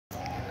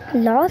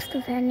Lost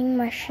vending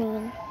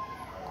machine.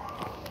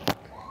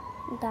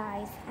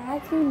 Guys, as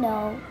you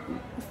know,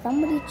 if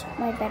somebody took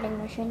my vending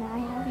machine, I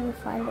have you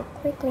find it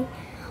quickly,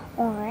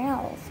 or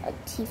else a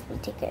thief will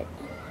take it.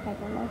 I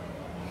don't know.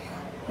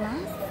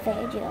 Last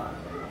video,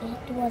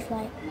 it was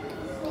like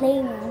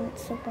playing on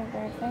Super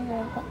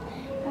Adventure, but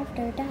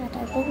after that,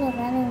 I broke the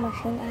vending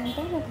machine and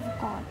then it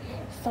was gone.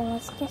 So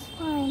let's just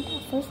find a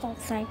first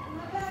outside.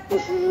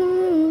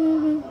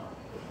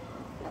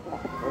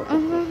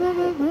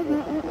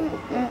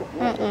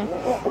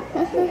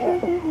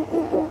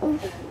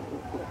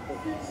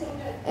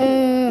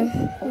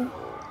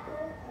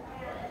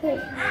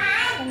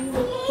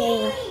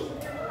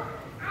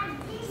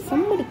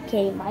 Somebody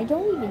came. I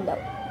don't even know.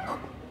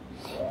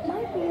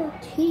 Might be a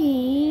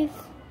thief.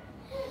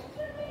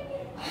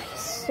 I'm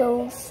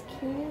so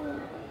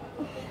scared.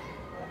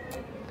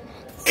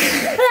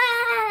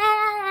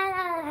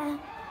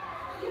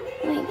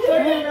 My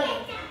God.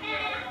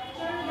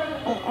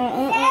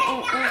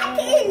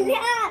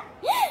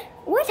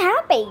 What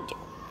happened?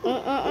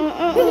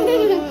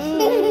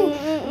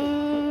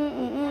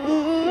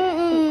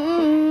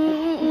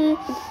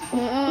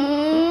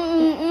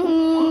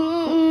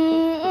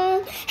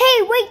 Hey,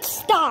 wait,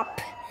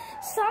 stop!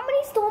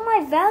 Somebody stole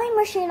my vending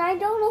machine. I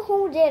don't know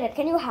who did it.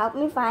 Can you help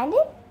me find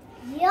it?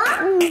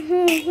 Yeah.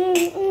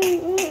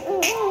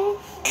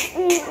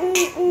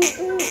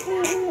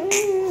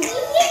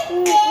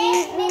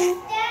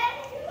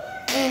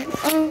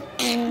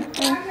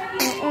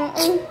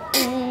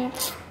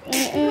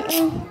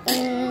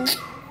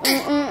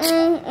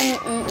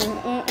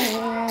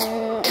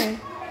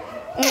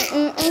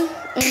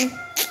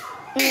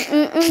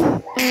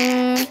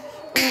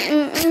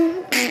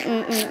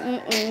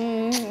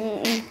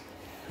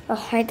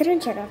 Oh, I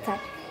didn't check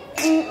outside.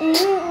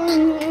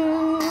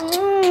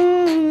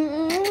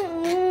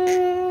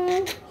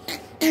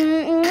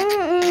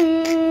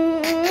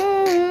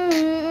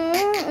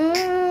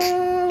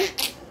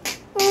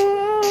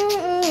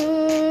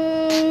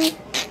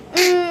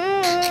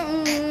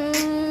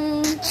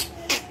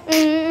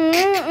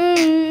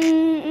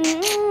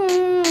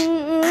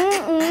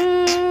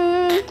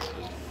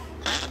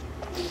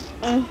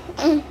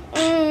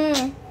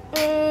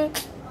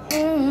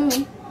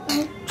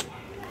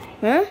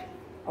 Huh?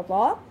 A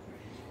what?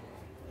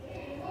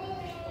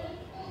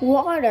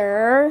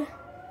 Water?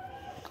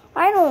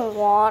 I don't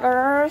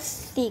water.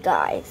 See,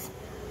 guys.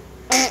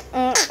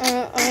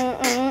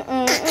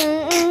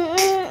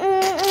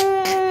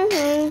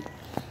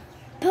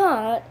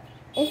 But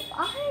if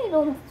I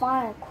don't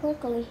find it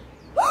quickly,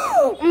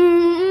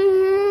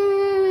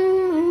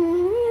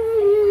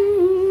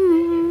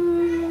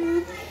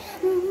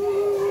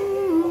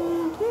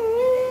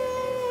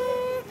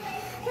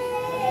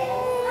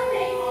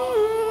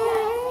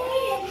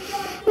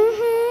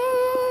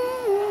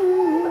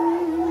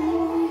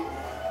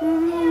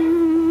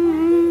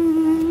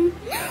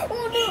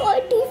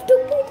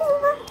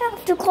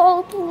 to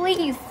call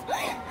police.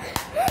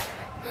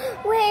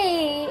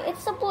 Wait,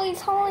 it's a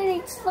police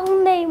holiday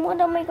Sunday.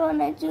 What am I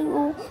gonna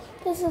do?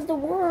 This is the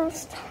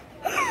worst.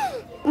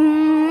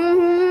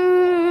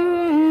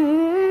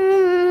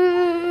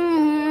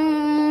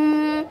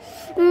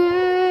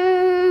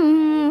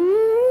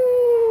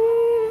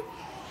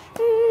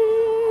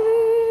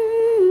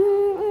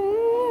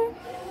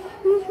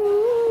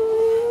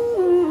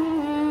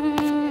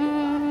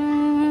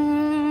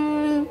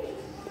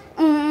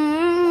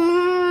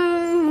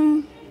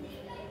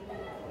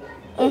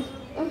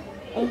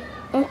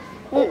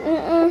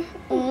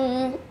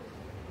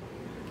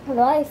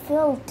 I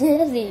feel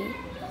dizzy.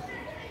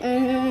 I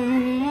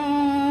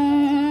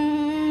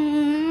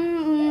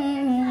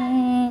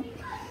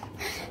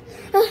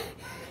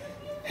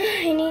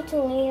need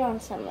to lay down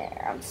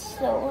somewhere. I'm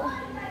somewhat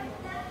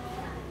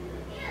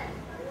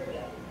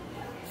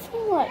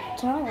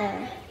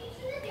tired.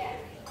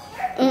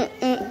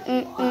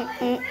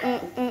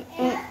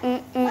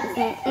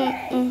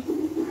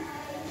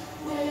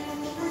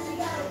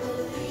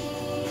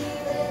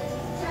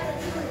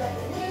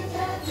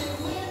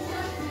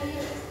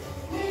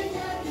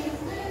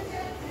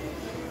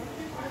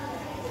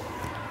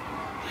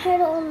 I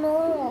don't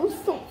know. I'm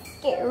so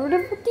scared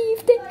of a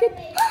thief ticket.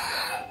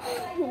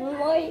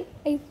 Why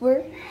I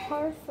work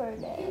hard for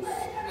this?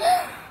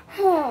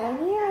 Oh,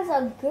 here's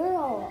a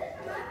girl.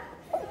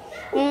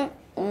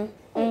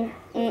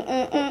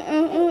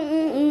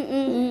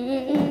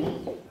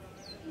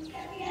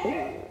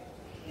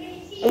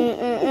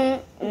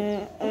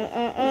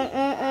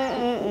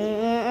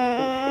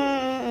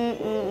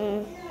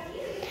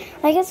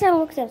 I guess I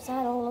looked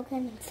outside. I'll look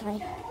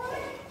inside.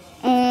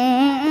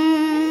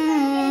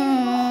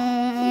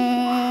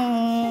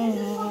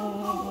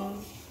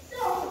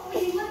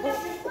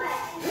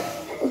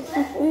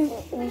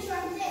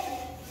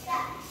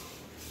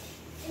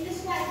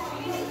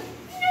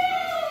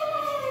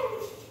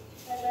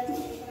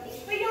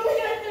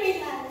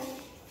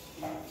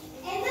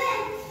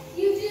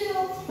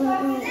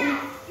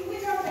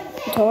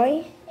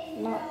 Toy?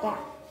 Not that.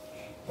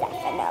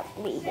 That's enough,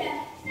 baby.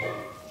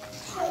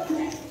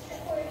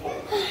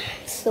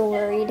 So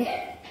worried.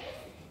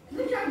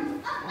 Which arm?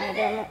 Up I and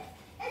don't know.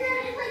 And then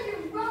it's like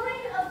you're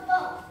rowing a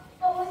boat,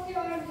 but with your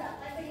arms up.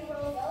 Like when you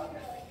row a boat,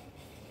 you're like,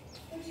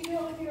 what you do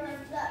with your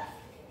arms up.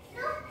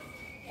 No?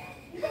 Yeah.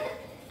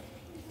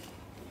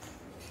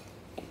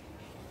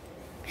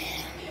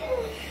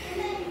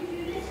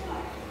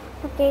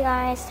 Okay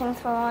guys, thanks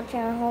for watching.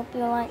 I hope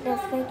you like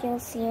this video.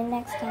 See you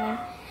next time.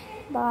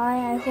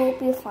 Bye. I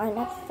hope you find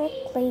out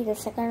quickly. The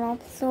second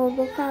episode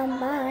will come.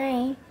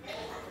 Bye.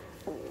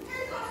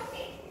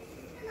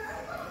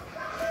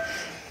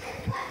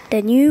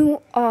 The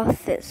new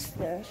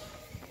officer.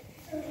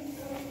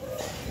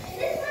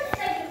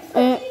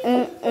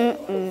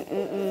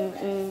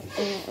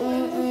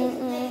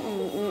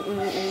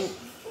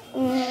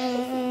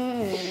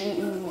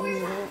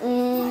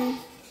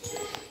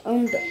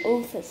 I'm the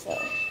officer.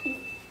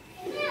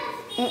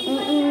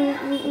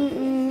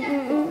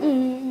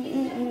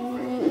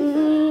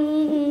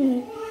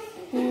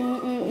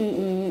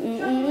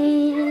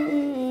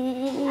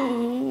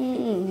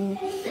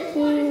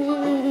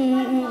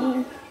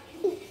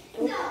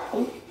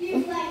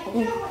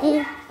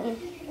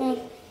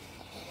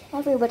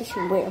 Everybody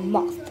should wear a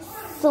mask.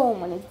 So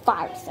many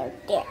viruses are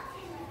there.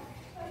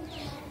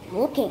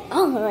 Looking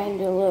all around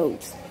the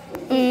roads.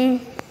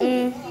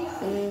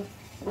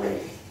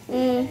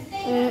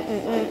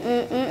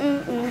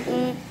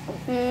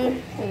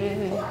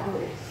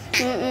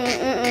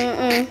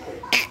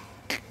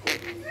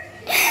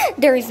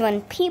 There is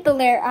one people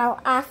there. I'll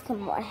ask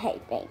him what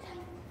happened.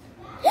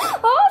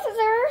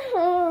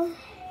 Officer,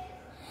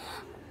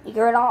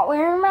 you're not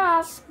wearing a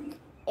mask.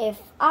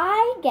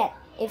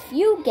 If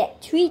you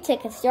get 3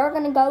 tickets, you're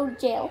gonna go to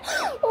jail.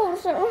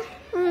 Officer,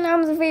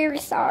 I'm very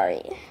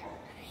sorry.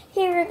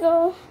 Here you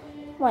go.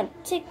 1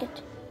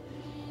 ticket.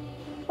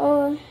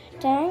 Oh,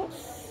 thanks.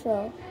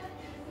 So,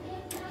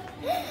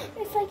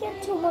 if I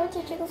get 2 more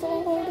tickets,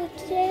 I'll go to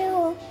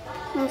jail.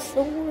 I'm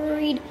so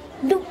worried.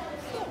 No.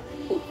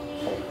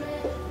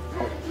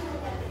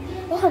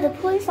 Oh, the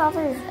police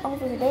officer is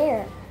over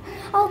there.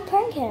 I'll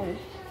prank him.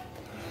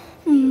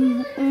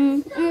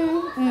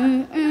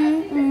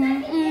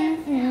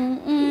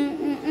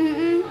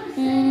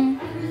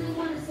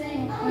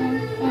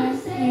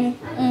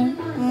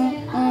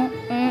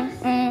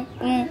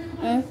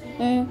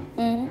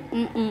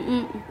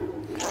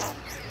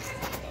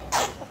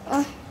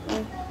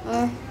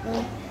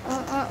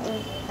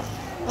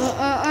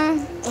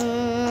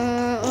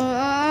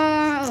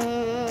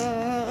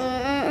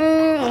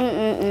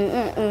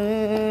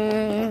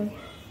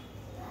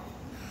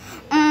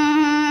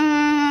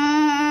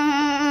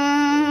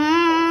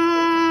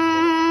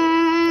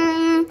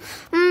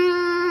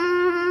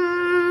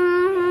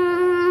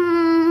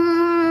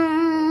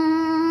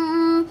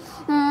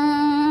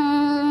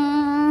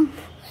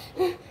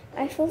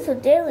 I feel so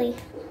dizzy.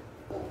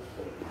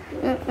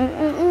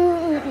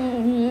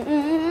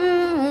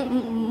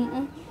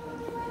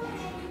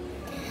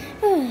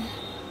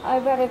 I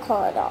better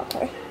call a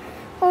doctor.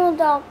 Oh,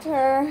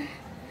 doctor,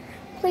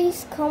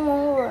 please come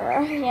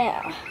over.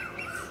 Yeah,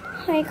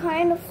 I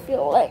kind of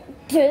feel like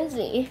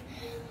dizzy.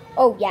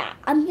 Oh yeah,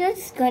 I'm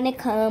just gonna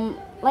come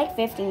like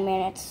 15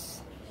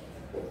 minutes.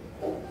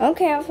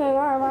 Okay, I'll say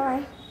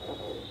bye.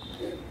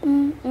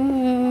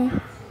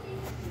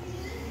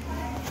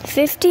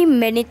 15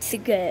 minutes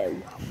ago.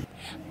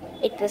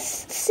 It was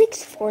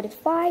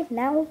 6:45.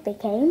 Now it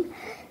became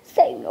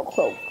 7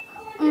 o'clock.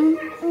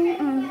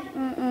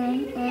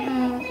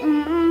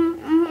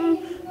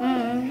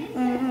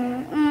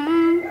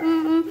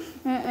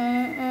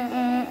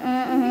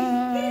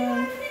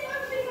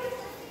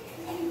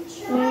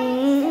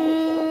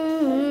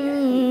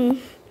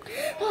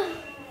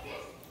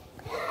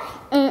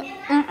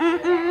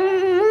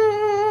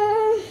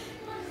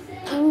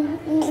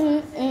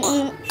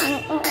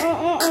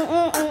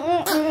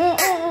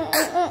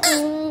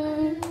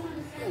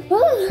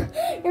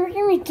 You're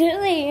making me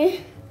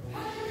dizzy.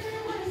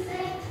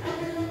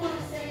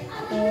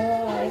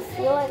 Oh, I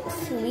feel like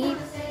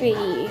sleepy.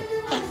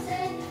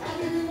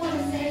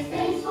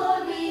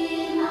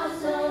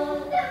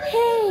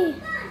 Hey.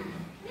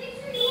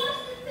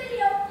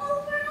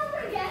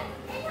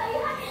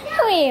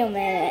 Wait a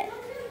minute.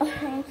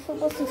 I'm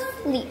supposed to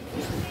sleep.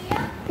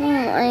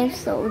 I'm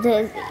so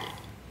dizzy.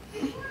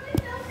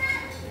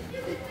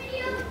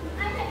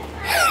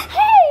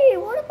 Hey,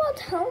 what about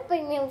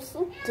helping me? I'm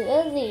so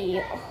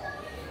dizzy.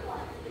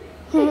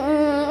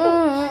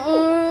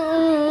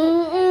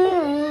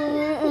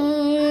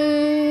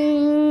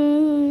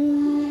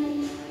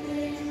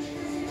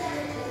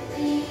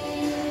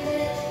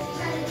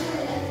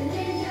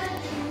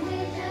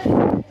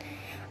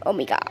 Oh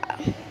my god.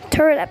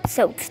 3rd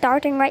episode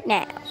starting right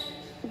now.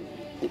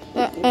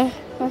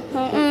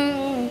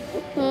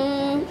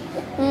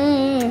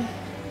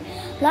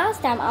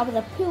 Last time I was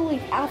a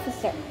police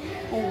officer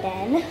and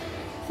then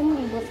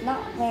somebody was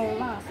not wearing a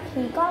mask.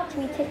 He got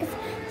 3 tickets,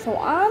 so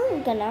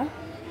I'm gonna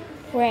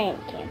prank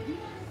him.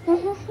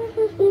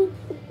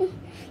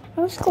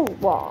 Let's go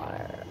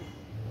water.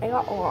 I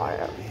got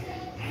water.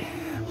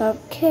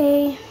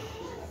 Okay.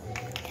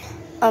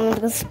 I'm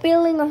just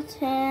spilling on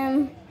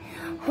him.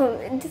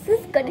 This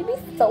is gonna be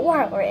so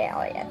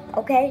hilarious.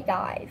 Okay,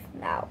 guys,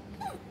 now.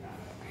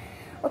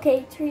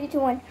 Okay, 3, 2,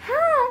 1.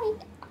 Hi,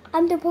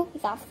 I'm the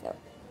police officer.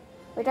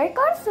 But I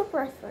got a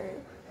surprise for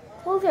you.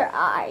 Close your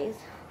eyes.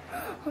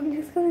 I'm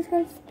just gonna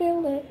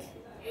spill it.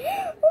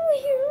 Oh,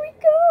 here we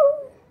go.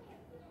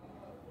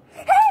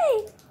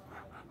 Hey,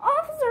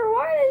 officer,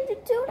 why did you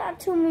do that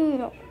to me?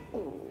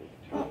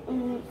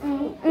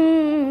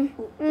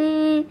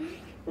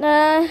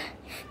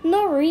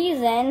 No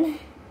reason.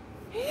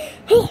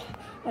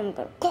 I'm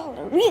gonna call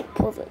the real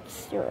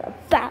police. You're a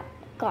bad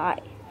guy.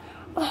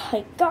 Oh,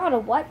 I gotta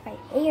wipe my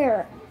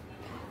hair.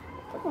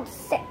 I'm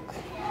sick.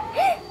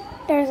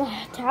 There's a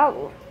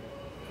towel.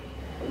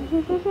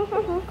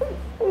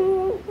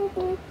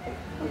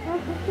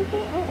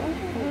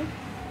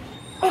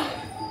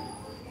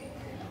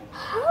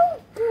 How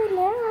do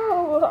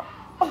now?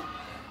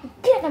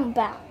 Get him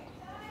back.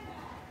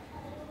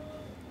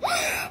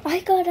 I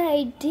got an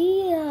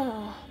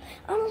idea.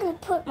 I'm gonna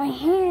put my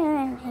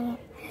hand in here.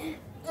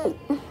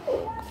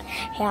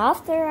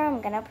 After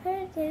I'm gonna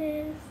put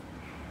this.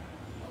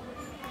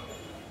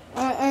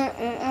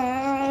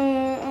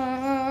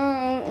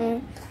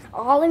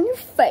 All in your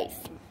face.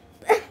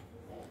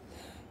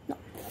 No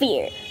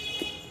fear.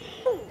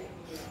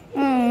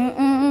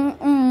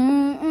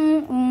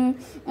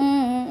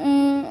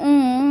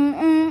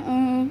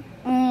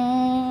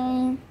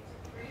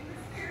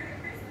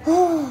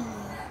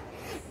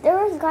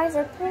 Those guys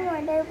are playing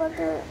right there, but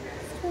they're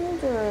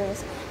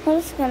strangers.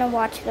 I'm just gonna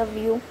watch the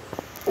view.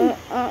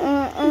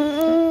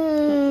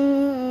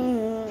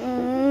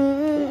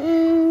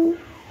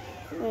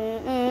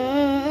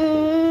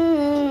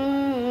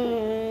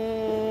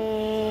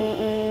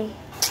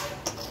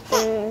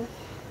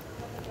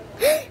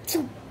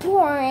 Too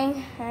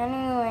boring.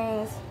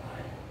 Anyways.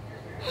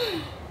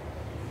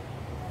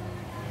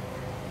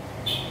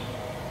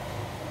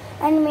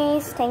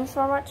 Thanks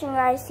for watching,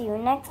 guys. See you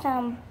next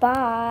time.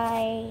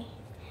 Bye.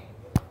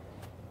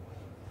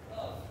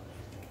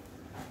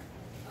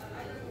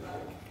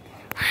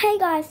 Hey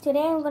guys,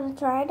 today I'm gonna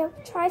try the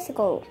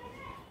tricycle.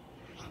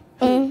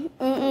 I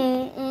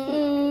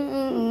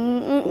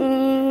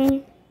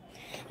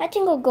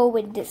think I'll go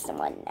with this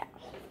one now.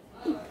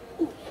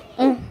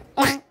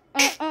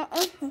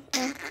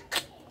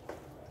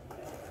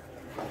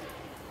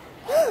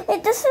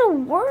 It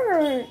doesn't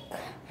work.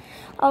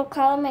 I'll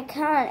call a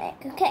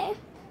mechanic, okay?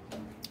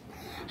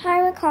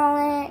 Hi,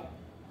 mechanic.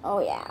 Oh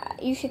yeah,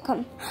 you should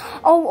come.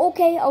 Oh,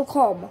 okay, I'll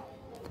come.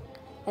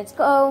 Let's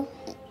go.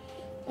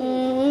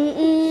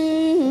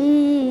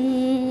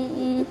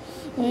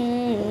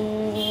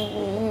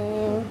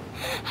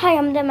 Hi,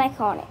 I'm the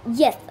mechanic.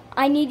 Yes,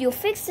 I need you to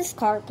fix this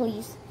car,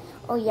 please.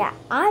 Oh yeah,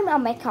 I'm a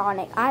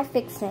mechanic. I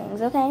fix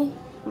things, okay?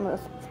 I'm gonna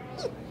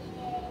fix it.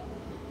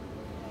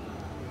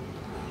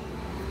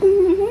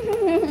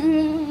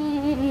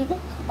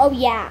 Oh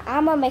yeah,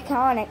 I'm a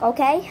mechanic,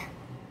 okay?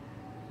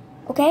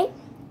 Okay?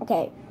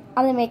 Okay.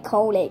 I'm a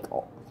mechanic.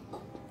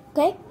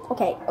 Okay?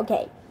 Okay,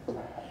 okay.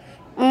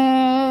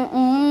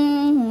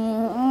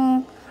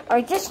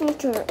 I just need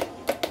to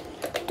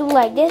do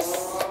like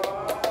this,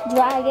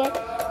 drag it,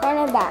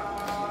 run it back.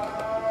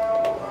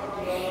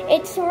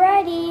 It's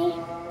ready.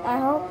 I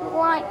hope you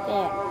like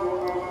it.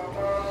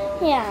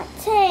 Yeah,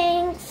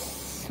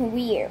 thanks.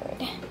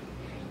 Weird.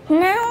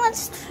 Now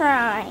let's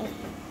try.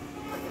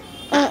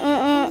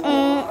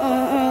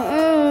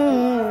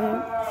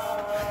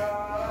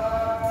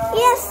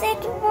 Yes,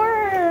 it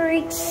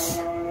works.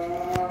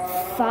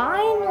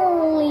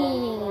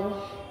 Finally.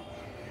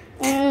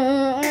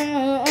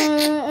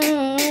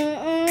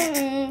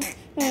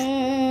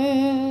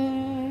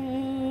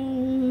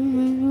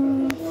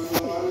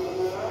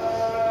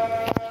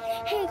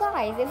 Hey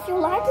guys, if you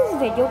like this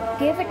video,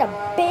 give it a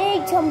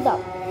big thumbs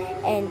up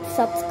and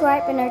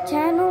subscribe in our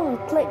channel and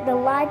click the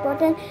like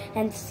button,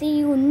 and see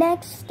you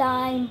next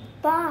time.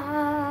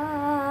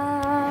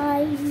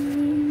 Bye.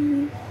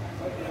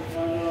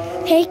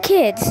 Hey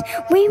kids,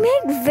 we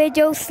make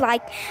videos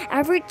like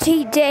every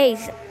 3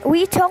 days.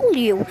 We told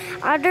you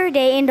other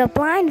day in the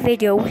blind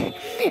video.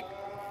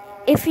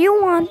 If you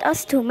want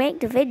us to make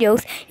the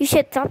videos, you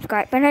should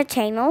subscribe on our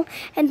channel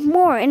and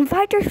more.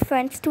 Invite your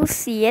friends to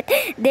see it.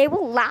 They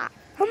will laugh.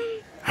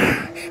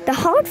 The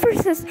hot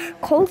versus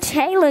cold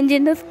challenge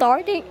in the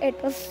starting,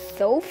 it was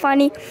so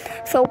funny.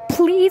 So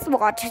please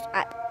watch it.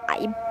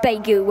 I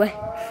beg you.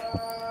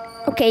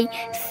 Okay,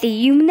 see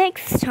you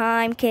next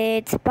time,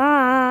 kids.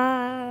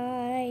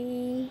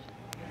 Bye.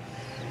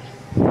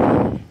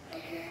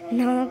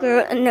 No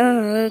girl,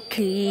 no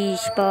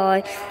kiss,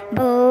 bye,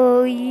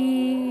 boy.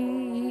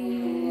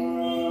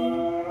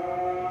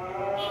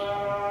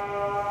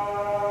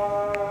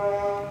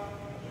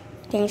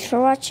 Thanks for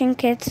watching,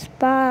 kids.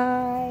 Bye.